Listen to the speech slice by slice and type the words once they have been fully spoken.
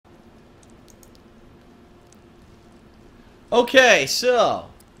Okay, so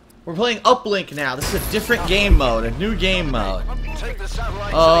we're playing Uplink now. This is a different game mode, a new game mode.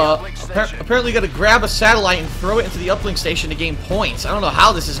 Apparently you gotta grab a satellite and throw it into the uplink station to gain points. I don't know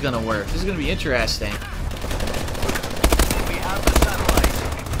how this is gonna work. This is gonna be interesting. We have the satellite.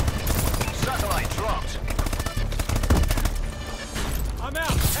 Satellite dropped. I'm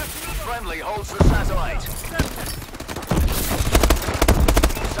out. Friendly holds the satellite.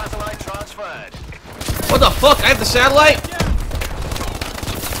 Satellite transferred. What the fuck? I have the satellite?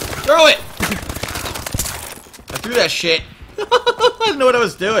 Throw it! I threw that shit. I didn't know what I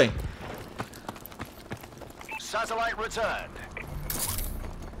was doing. Satellite returned.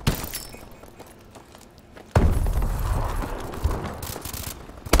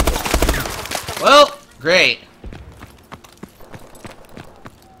 Well, great.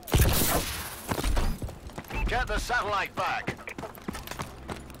 Get the satellite back.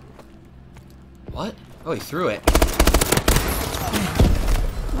 What? Oh, he threw it.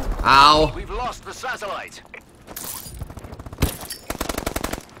 Ow. We've lost the satellite.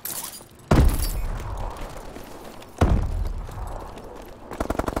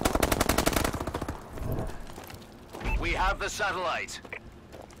 We have the satellite.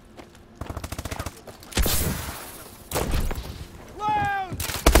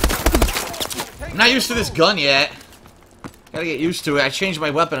 I'm not used to this gun yet. Gotta get used to it. I changed my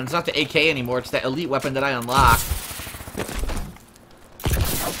weapon. It's not the AK anymore. It's that elite weapon that I unlocked.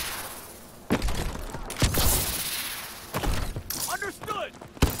 Understood.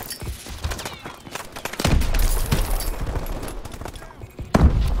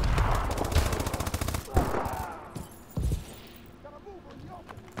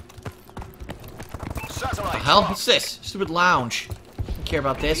 Satellite. What the hell? What's this? Stupid lounge. Don't care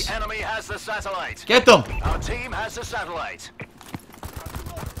about this. The enemy has the satellite. Get them! Our team has the satellite.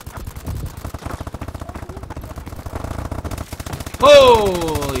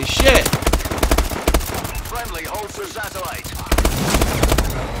 Holy shit! Friendly holds the satellite.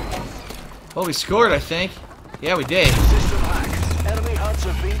 Well, we scored, I think. Yeah, we did. System hack. Enemy huts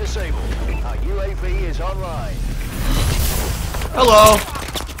have been disabled. Our UAV is online. Hello.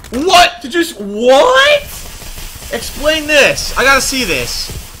 What? Did you just... What? Explain this. I gotta see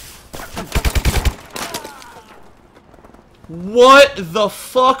this. What the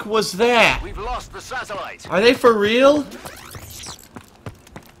fuck was that? We've lost the satellite. Are they for real?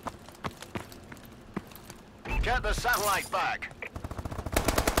 Get the satellite back.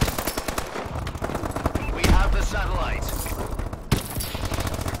 We have the satellite.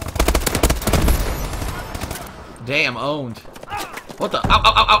 Damn, owned. What the? Ow,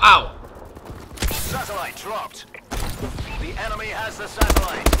 ow, ow, ow, ow. Satellite dropped. The enemy has the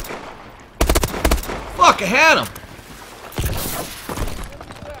satellite. Fuck, I had him.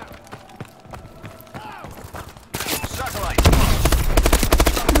 Satellite dropped.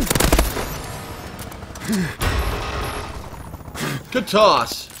 Good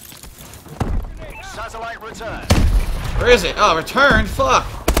toss. Satellite returned. Where is it? Oh, returned? Fuck.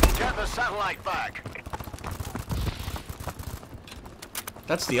 Get the satellite back.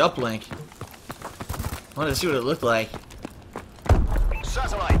 That's the uplink. I wanted to see what it looked like.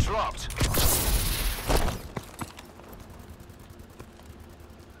 Satellite dropped.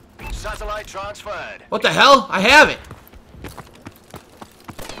 Satellite transferred. What the hell? I have it.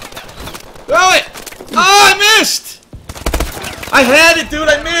 Throw it! Oh, I missed! I had it, dude.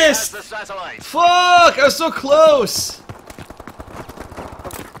 I missed. The satellite. Fuck! I was so close.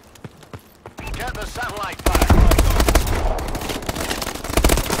 Get the satellite back.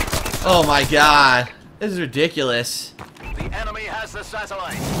 Oh my god. This is ridiculous. The enemy has the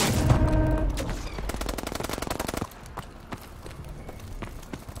satellite.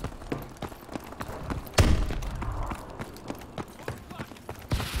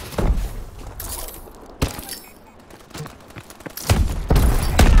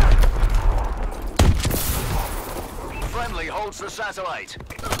 Friendly holds the satellite.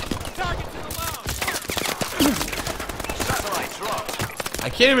 Target to the lounge. Satellite dropped. I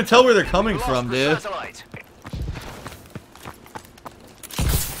can't even tell where they're coming from, dude. Satellite.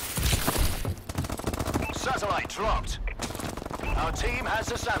 Satellite dropped. Our team has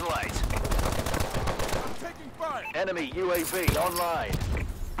the satellite. Taking fire. Enemy UAV online.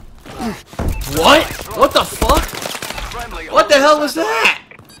 What? What the fuck? Friendly What the hell was that?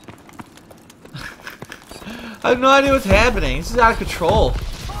 I have no idea what's happening. This is out of control.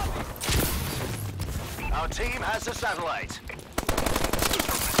 Our team has the satellite.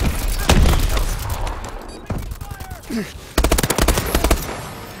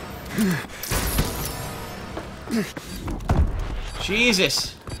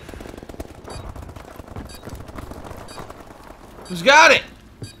 Jesus. Who's got it?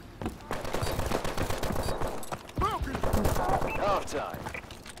 Half time.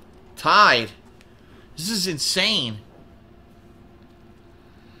 Tied. This is insane.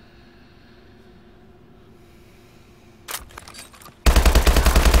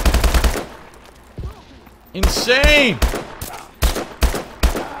 Insane!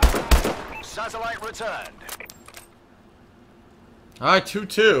 Satellite returned. Alright,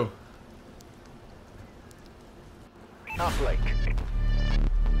 2-2. Uplink.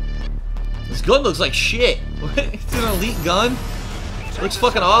 This gun looks like shit. It's an elite gun? It looks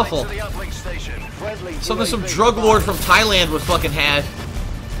fucking awful. Something some drug lord from Thailand would fucking have.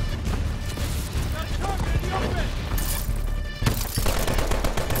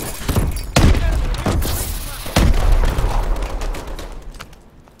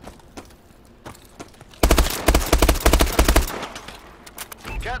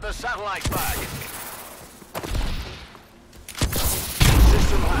 Get the satellite back.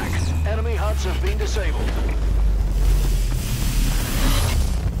 System hacked. Enemy huts have been disabled.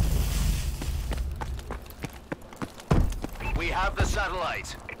 We have the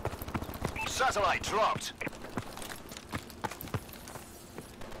satellite. Satellite dropped.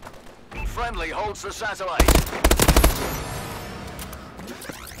 Friendly holds the satellite.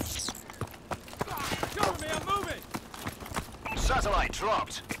 Cover me, I'm moving! Satellite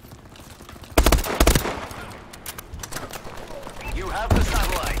dropped. You have the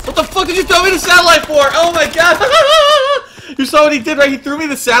satellite. What the fuck did you throw me the satellite for? Oh my god! You saw what he did, right? He threw me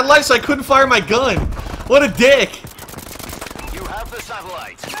the satellite so I couldn't fire my gun. What a dick! You have the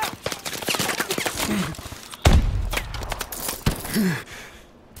satellite.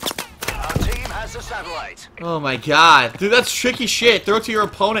 Our team has the satellite. Oh my god. Dude, that's tricky shit. Throw it to your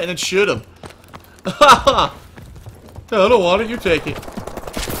opponent and then shoot him. I don't want it, you take it.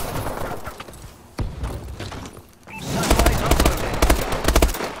 Satellite uploaded.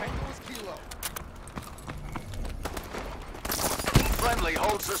 Friendly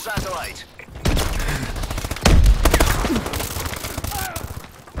holds the satellite.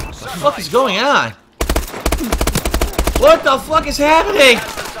 What the fuck is going on? What the fuck is happening?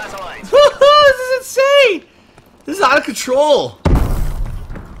 This is insane! This is out of control.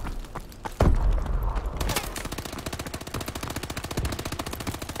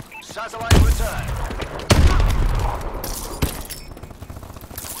 Satellite return.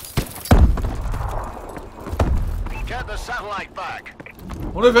 Get the satellite back. I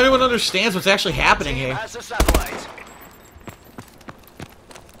wonder if anyone understands what's actually happening Team here. has the satellite.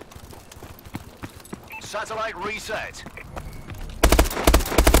 Satellite reset.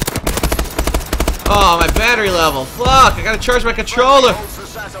 Oh, my battery level. Fuck, I gotta charge my controller. Holds the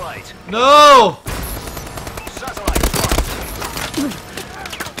satellite. No! Satellite dropped.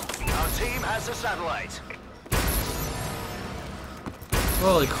 Our team has the satellite.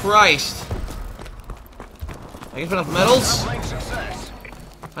 Holy Christ. I get enough medals? Uplink success.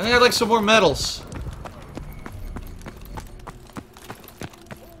 I think I'd like some more medals.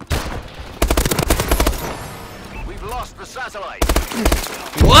 We've lost the satellite.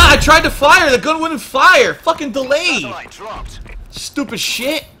 What? I tried to fire, the gun wouldn't fire. Fucking delayed. Satellite dropped. Stupid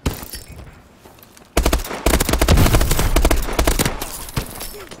shit.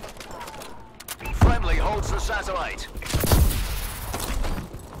 Friendly holds the satellite.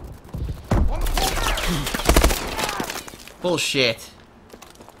 Bullshit.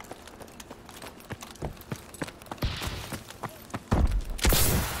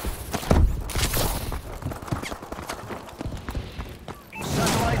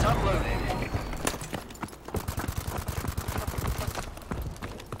 Satellite uploaded.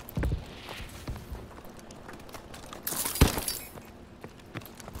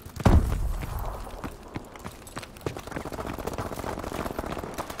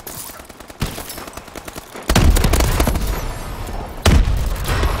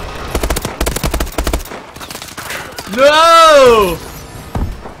 No!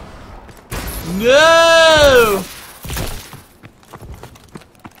 No!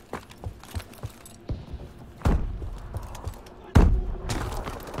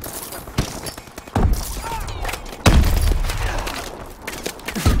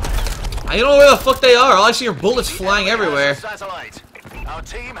 I don't know where the fuck they are. All I see are bullets flying Enemy everywhere. has the satellite. Our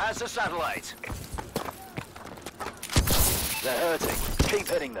team has the satellite. They're hurting. Keep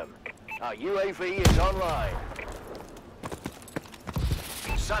hitting them. Our UAV is online.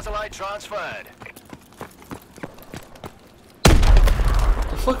 Satellite transferred.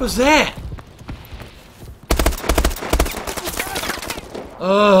 The fuck was that?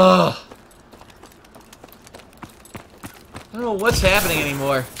 Ugh. I don't know what's happening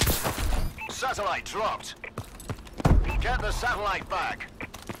anymore. Satellite dropped. Get the satellite back.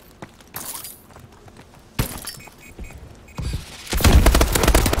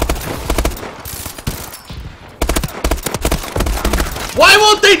 Why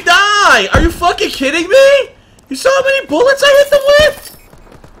won't they die? Are you fucking kidding me? You saw how many bullets I hit them with?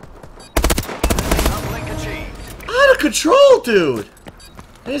 Uplink achieved. Out of control, dude.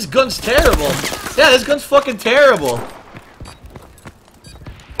 This gun's terrible. Yeah, this gun's fucking terrible.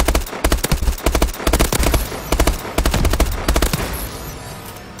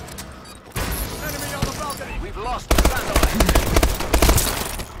 Enemy on the balcony! We've lost the satellite.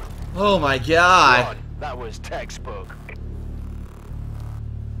 Oh my god. God, that was textbook.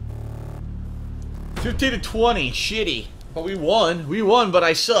 15 to 20, shitty. But we won. We won, but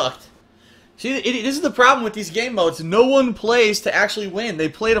I sucked. See, this is the problem with these game modes. No one plays to actually win. They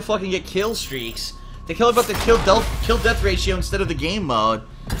play to fucking get kill streaks. They care about the kill-death ratio instead of the game mode.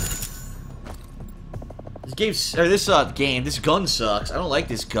 This gun sucks. I don't like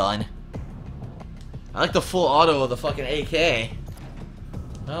this gun. I like the full auto of the fucking AK.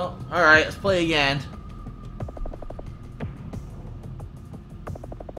 Well, alright, let's play again.